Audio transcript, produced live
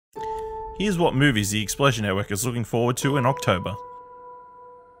Here's what movies the Explosion Network is looking forward to in October.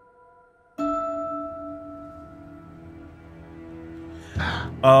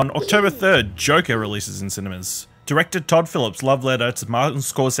 On October 3rd, Joker releases in cinemas. Director Todd Phillips' love letter to Martin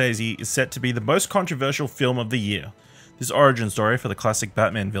Scorsese is set to be the most controversial film of the year. This origin story for the classic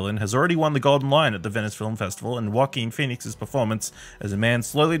Batman villain has already won the Golden Lion at the Venice Film Festival, and Joaquin Phoenix's performance as a man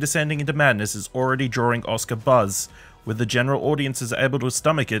slowly descending into madness is already drawing Oscar buzz. Whether the general audiences are able to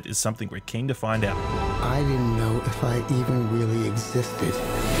stomach it is something we're keen to find out. I didn't know if I even really existed,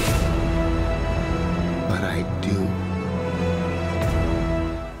 but I do.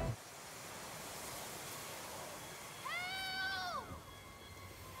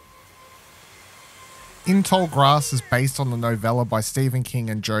 In Tall Grass is based on the novella by Stephen King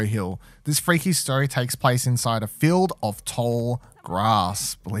and Joe Hill. This freaky story takes place inside a field of tall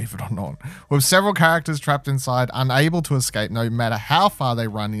grass, believe it or not, with several characters trapped inside, unable to escape no matter how far they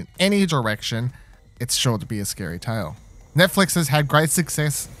run in any direction. It's sure to be a scary tale. Netflix has had great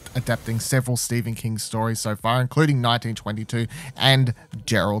success adapting several Stephen King stories so far, including 1922 and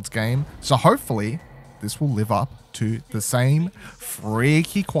Gerald's Game, so hopefully this will live up to the same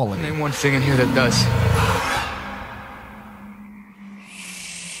freaky quality. Name one thing in here that does.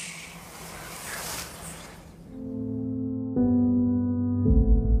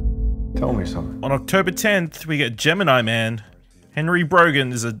 Tell me something. On October 10th, we get Gemini Man. Henry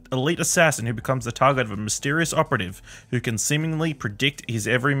Brogan is an elite assassin who becomes the target of a mysterious operative who can seemingly predict his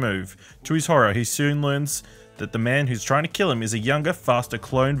every move. To his horror, he soon learns that the man who's trying to kill him is a younger, faster,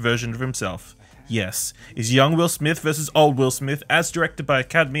 cloned version of himself. Yes, is young Will Smith versus old Will Smith, as directed by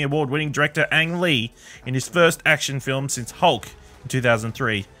Academy Award-winning director Ang Lee in his first action film since Hulk in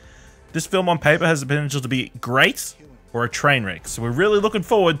 2003. This film on paper has the potential to be great or a train wreck, so we're really looking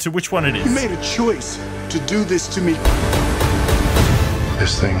forward to which one it is. You made a choice to do this to me.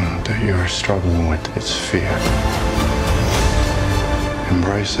 This thing that you're struggling with, it's fear.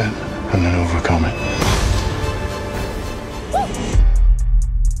 Embrace it and then overcome it.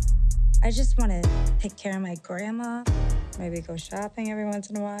 I just want to take care of my grandma, maybe go shopping every once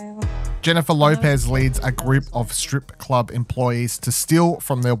in a while. Jennifer Lopez leads a group of strip club employees to steal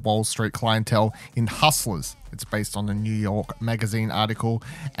from their Wall Street clientele in Hustlers. It's based on a New York Magazine article,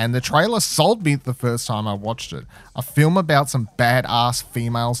 and the trailer sold me the first time I watched it. A film about some badass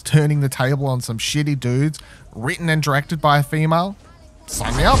females turning the table on some shitty dudes, written and directed by a female.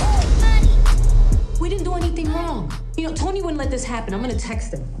 Sign me up. We didn't do anything wrong. You know, Tony wouldn't let this happen. I'm gonna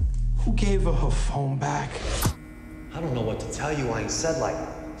text him. Who gave her phone back? I don't know what to tell you. I ain't said like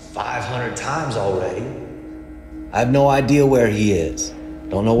 500 times already. I have no idea where he is.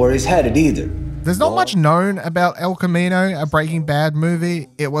 Don't know where he's headed either. There's not much known about El Camino, a Breaking Bad movie.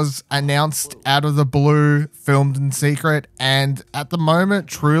 It was announced out of the blue, filmed in secret, and at the moment,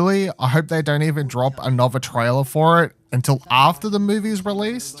 truly, I hope they don't even drop another trailer for it until after the movie's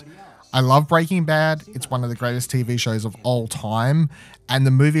released. I love Breaking Bad. It's one of the greatest TV shows of all time, and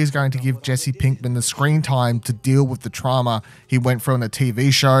the movie is going to give Jesse Pinkman the screen time to deal with the trauma he went through in a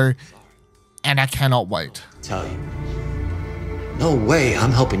TV show, and I cannot wait. Tell you. No way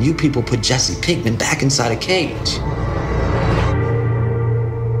I'm helping you people put Jesse Pinkman back inside a cage.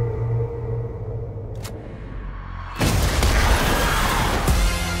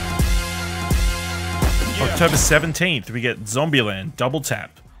 October 17th, we get Zombieland Double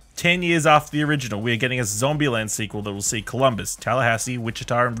Tap. 10 years after the original, we are getting a Zombieland sequel that will see Columbus, Tallahassee,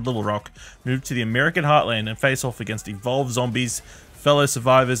 Wichita, and Little Rock move to the American heartland and face off against evolved zombies, fellow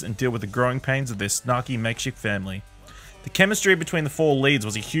survivors, and deal with the growing pains of their snarky makeshift family. The chemistry between the four leads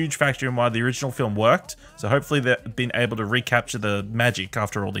was a huge factor in why the original film worked, so hopefully they've been able to recapture the magic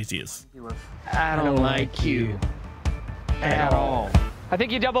after all these years. I don't like you at all. I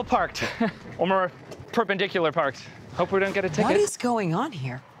think you double parked. Or more perpendicular parked. Hope we don't get a ticket. What is going on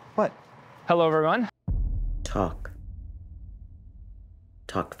here? What? Hello, everyone. Talk.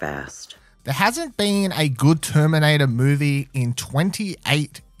 Talk fast. There hasn't been a good Terminator movie in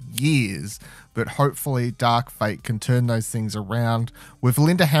 28 years, but hopefully Dark Fate can turn those things around. With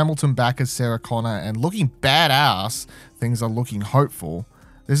Linda Hamilton back as Sarah Connor and looking badass, things are looking hopeful.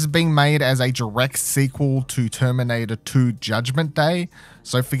 This is being made as a direct sequel to Terminator 2 Judgment Day,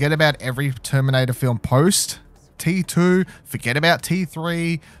 so forget about every Terminator film post T2, forget about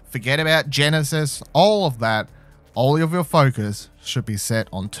T3, forget about Genesis, all of that. All of your focus should be set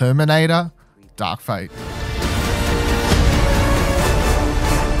on Terminator Dark Fate.